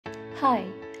Hi,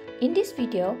 in this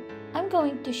video, I'm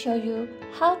going to show you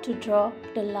how to draw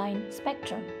the line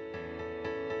spectrum.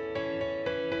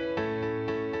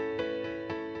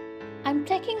 I'm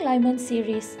taking Lyman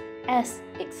series as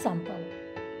example.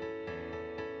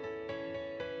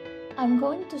 I'm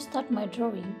going to start my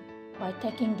drawing by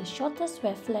taking the shortest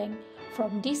wavelength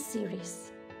from this series.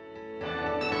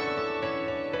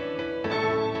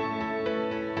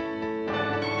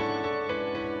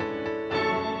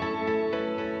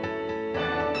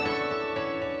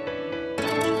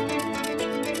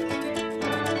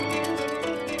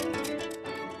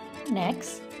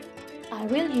 Next, I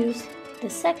will use the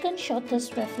second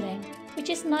shortest wavelength, which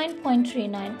is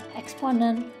 9.39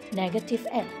 exponent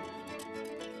 -8.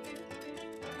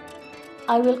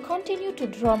 I will continue to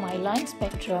draw my line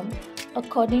spectrum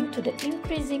according to the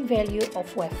increasing value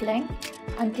of wavelength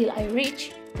until I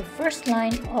reach the first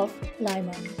line of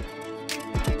Lyman.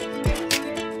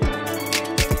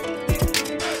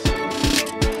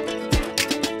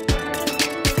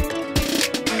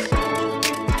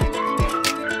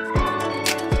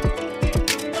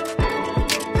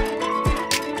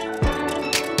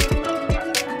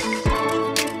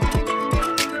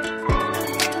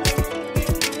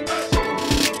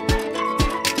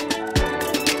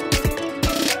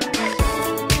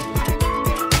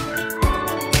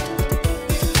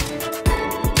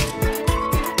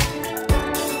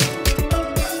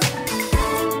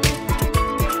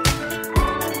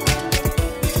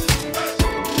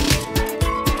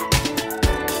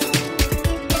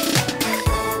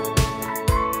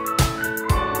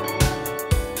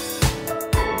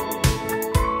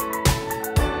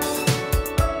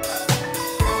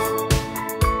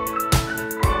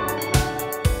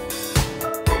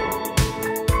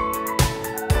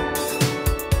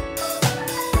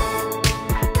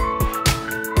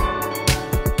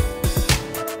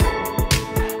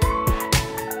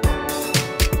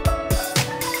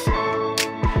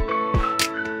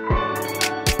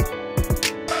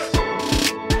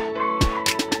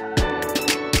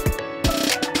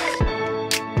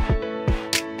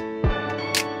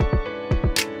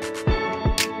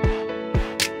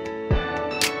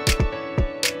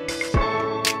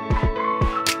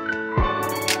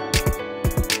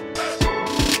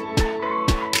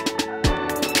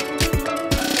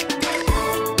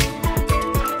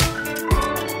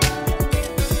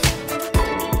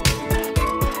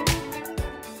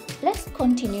 Let's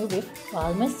continue with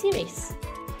Lyman series.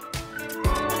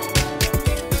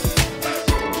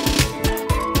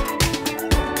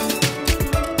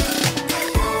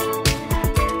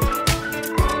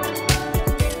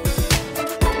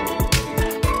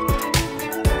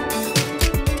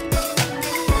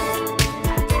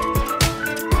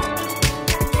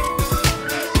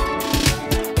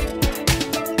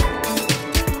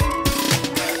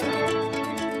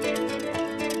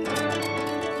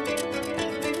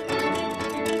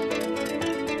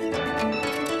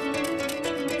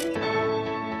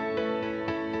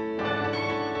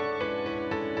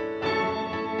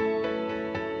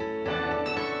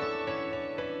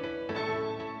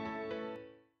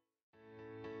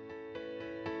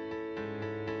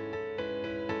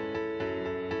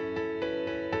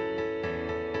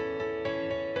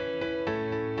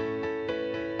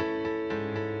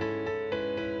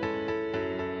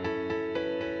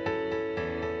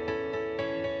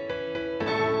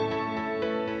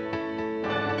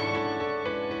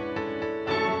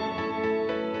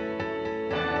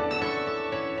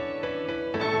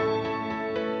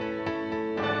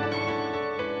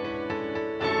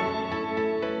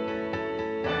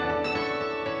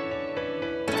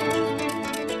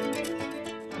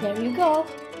 There you go.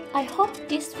 I hope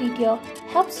this video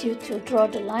helps you to draw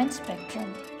the line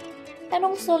spectrum and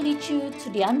also leads you to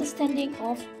the understanding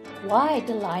of why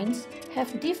the lines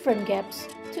have different gaps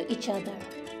to each other.